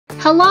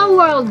Hello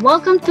world!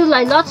 Welcome to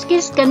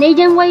LAILOTZKEE'S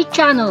Canadian Way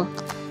channel.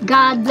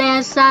 God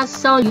bless us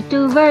all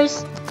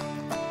YouTubers.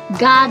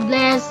 God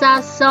bless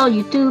us all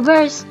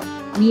YouTubers.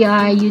 We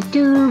are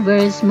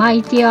YouTubers,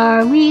 mighty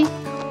are we.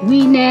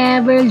 We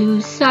never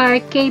lose our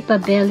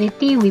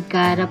capability. We've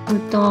gotta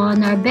put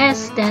on our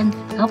best and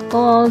help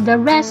all the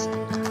rest.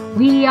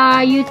 We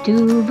are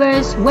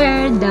YouTubers,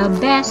 we're the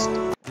best.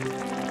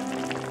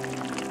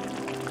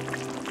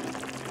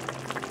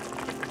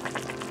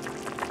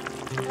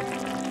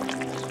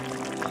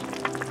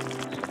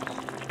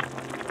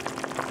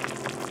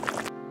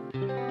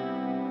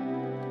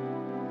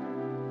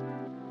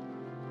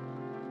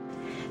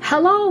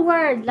 Hello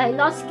world!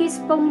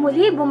 LAILOTZKEE'S pong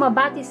muli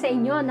bumabati sa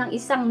inyo ng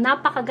isang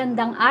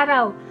napakagandang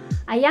araw.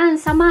 Ayan,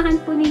 samahan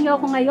po ninyo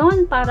ako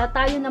ngayon para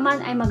tayo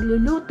naman ay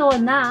magluluto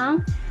ng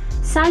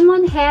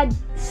salmon head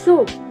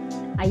soup.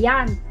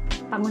 Ayan,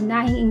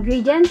 pangunahing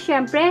ingredients,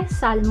 syempre,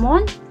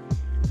 salmon.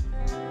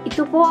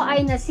 Ito po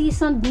ay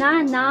na-seasoned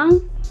na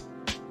ng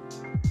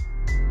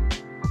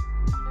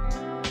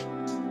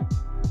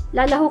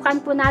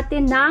lalahukan po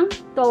natin ng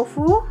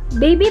tofu,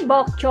 baby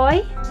bok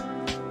choy,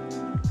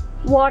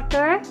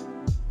 water,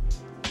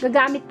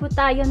 gagamit po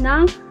tayo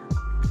ng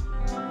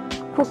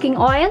cooking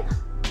oil,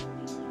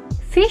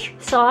 fish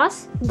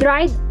sauce,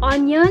 dried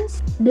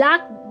onions,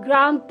 black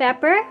ground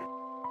pepper,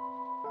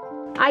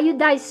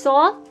 iodized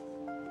salt,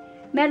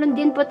 meron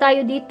din po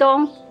tayo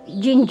ditong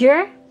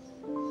ginger,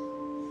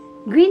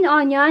 green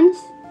onions,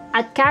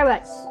 at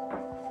carrots.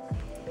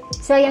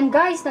 So ayan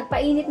guys,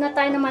 nagpainit na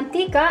tayo ng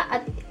mantika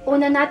at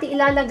una natin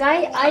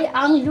ilalagay ay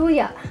ang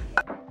luya.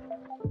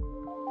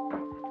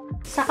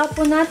 Saka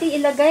po natin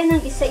ilagay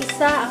ng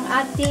isa-isa ang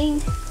ating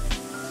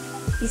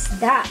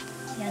isda.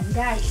 Yan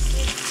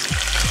guys.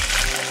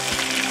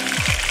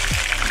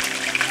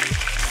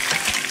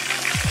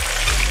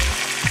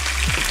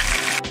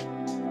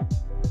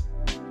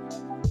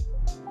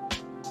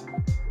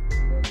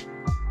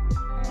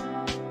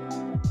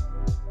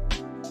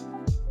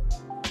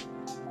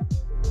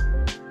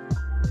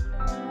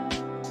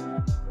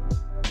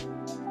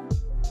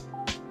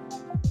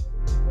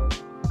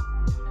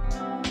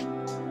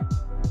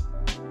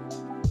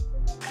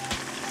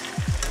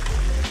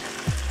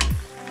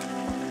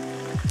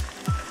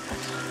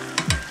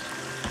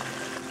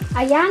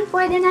 Ayan,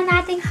 pwede na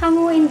nating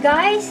hanguin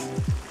guys.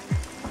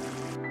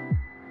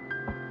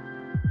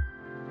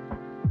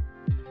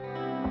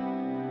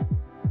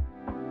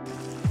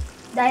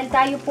 Dahil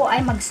tayo po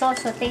ay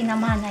magsosote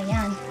naman,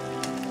 ayan.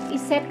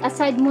 I-set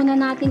aside muna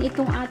natin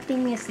itong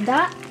ating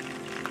isda.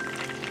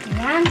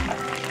 Ayan.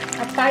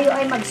 At tayo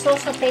ay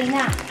magsosote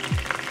na.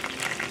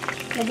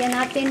 Lagyan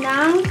natin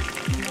ng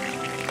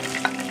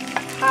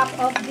half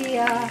of the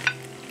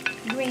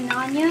green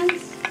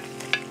onions.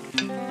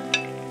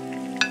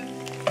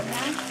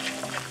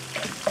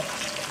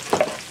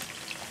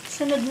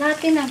 Sunod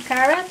natin ang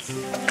carrots.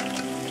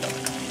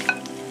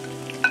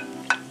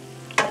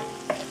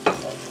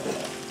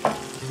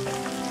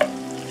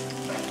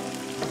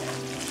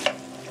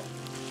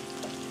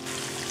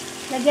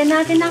 Lagyan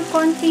natin ng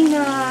konting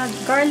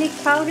garlic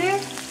powder.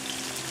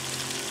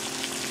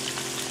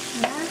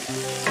 Ayan.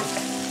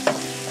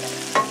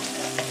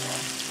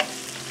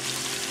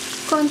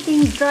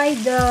 Konting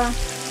dried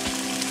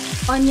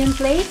onion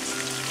flakes.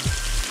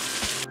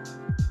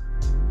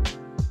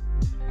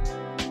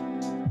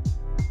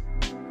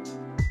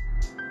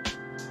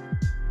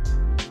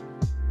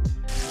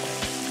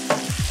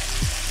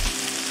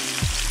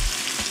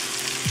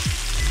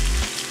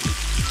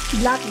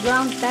 Black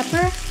ground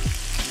pepper,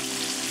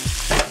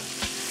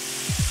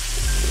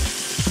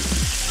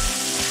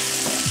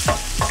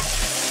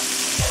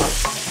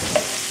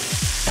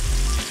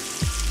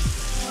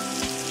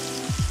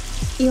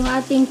 yung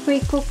ating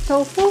pre-cooked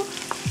tofu,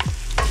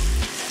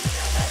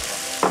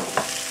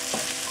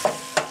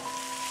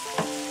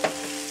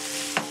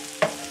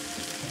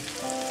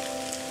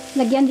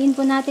 lagyan din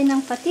po natin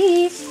ng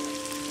patis.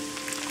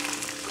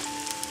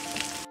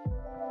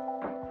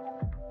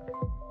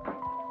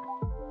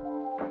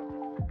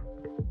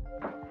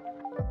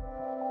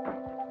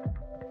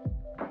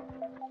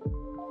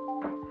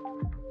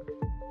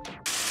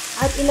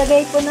 At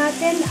ilagay po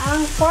natin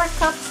ang 4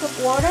 cups of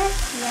water.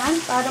 Yan,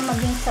 para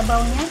maging sabaw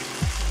niya.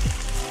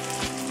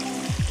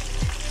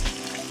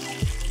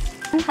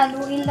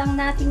 Haluin lang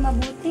natin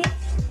mabuti.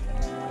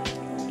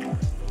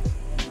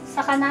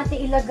 Saka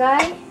natin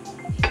ilagay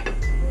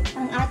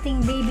ang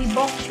ating baby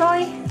bok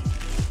choy.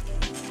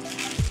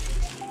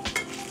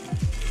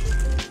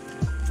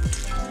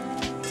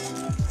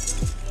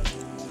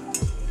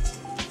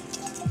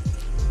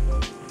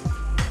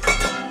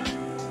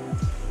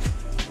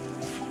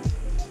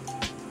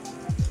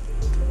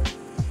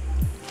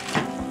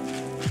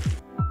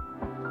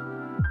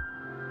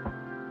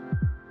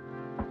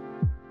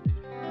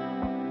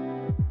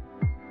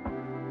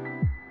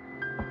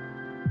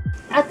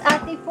 At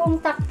ating pong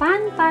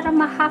takpan para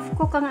ma-half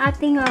cook ang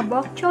ating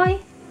bok choy.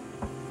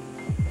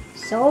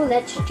 So,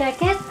 let's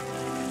check it.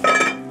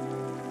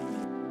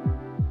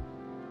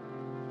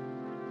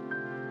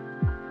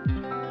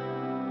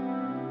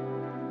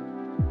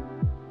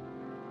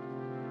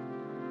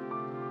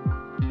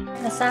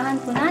 Lasahan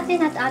po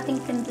natin at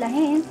ating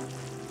timplahin.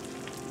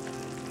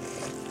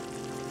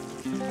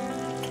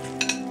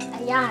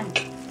 Ayan.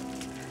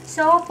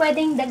 So,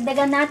 pwedeng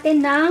dagdagan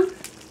natin ng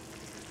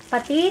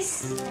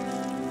patis.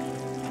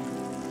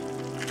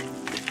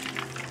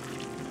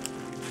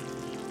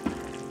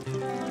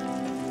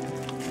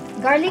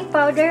 Garlic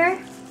powder.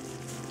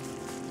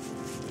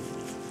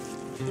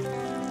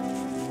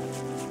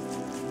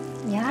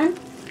 Yan.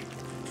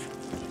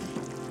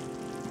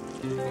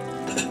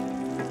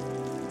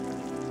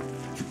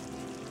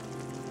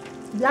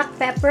 Black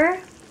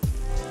pepper.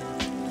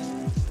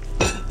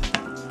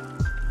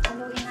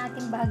 Haluin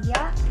natin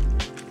bahagya.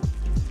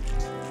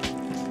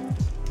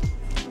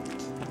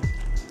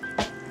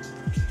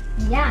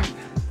 Yan.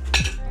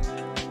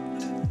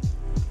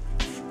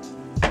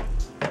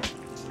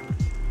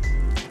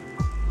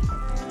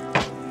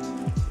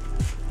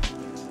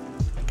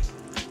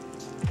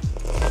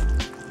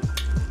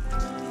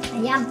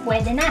 Ayan,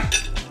 pwede na.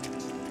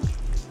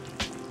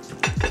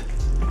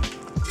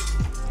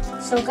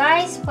 So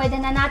guys, pwede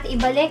na natin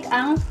ibalik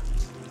ang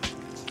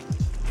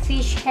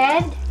fish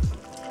head.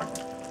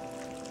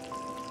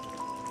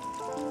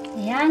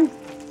 Ayan.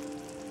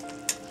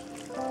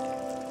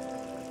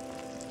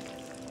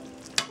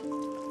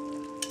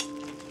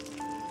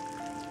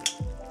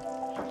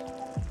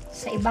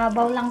 Sa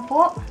ibabaw lang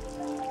po.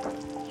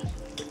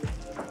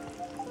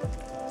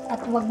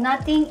 At huwag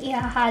nating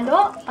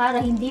ihahalo para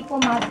hindi po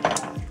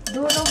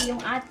madurog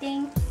yung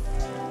ating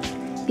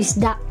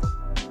isda.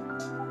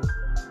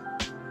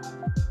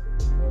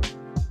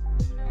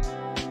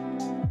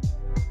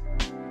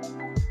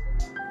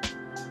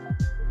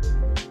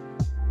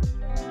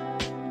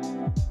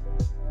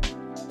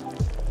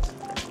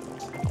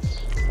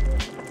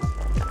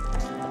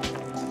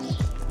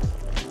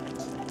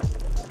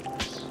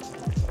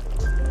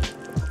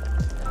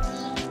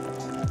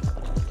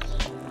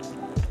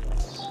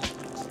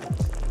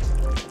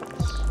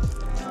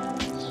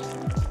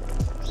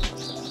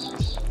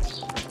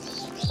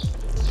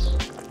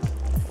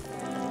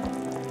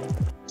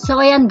 So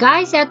ayan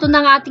guys, eto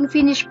na ang ating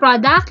finished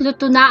product.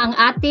 Luto na ang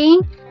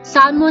ating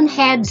salmon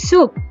head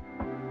soup.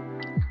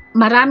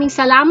 Maraming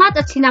salamat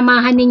at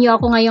sinamahan ninyo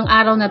ako ngayong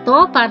araw na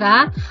to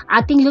para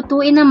ating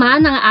lutuin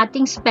naman ang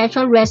ating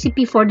special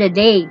recipe for the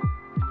day.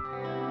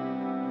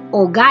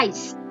 Oh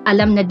guys,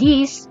 alam na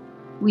this,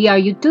 we are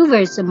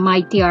YouTubers,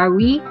 mighty are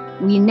we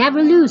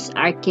never lose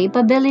our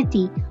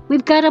capability.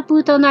 We've gotta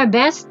put on our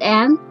best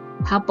and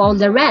help all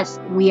the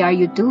rest. We are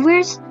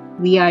YouTubers,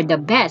 we are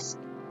the best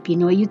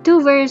Pinoy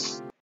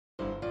YouTubers.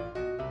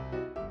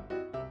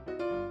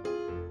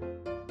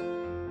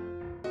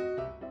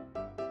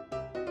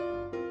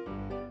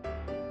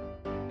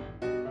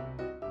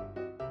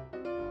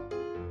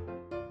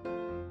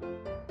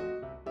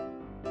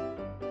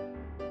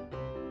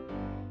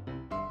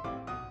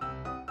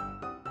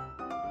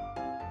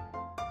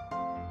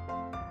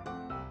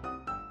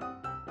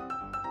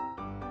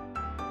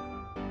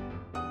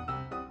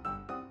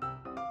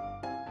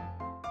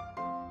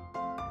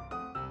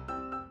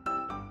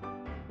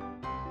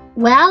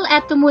 Well,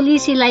 eto muli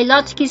si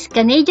LAILOTZKEE'S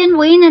Canadian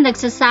Way na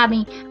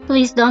nagsasabing,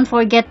 please don't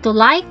forget to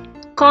like,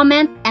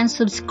 comment, and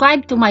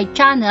subscribe to my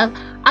channel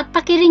at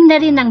pakiring na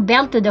rin ang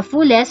bell to the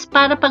fullest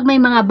para pag may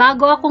mga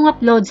bago akong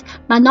uploads,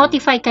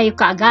 ma-notify kayo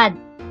kaagad.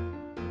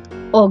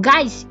 Oh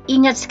guys,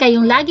 ingat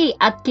kayong lagi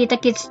at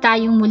kita-kits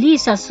tayong muli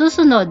sa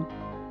susunod.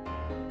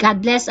 God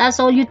bless us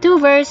all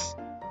YouTubers.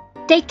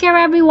 Take care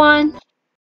everyone!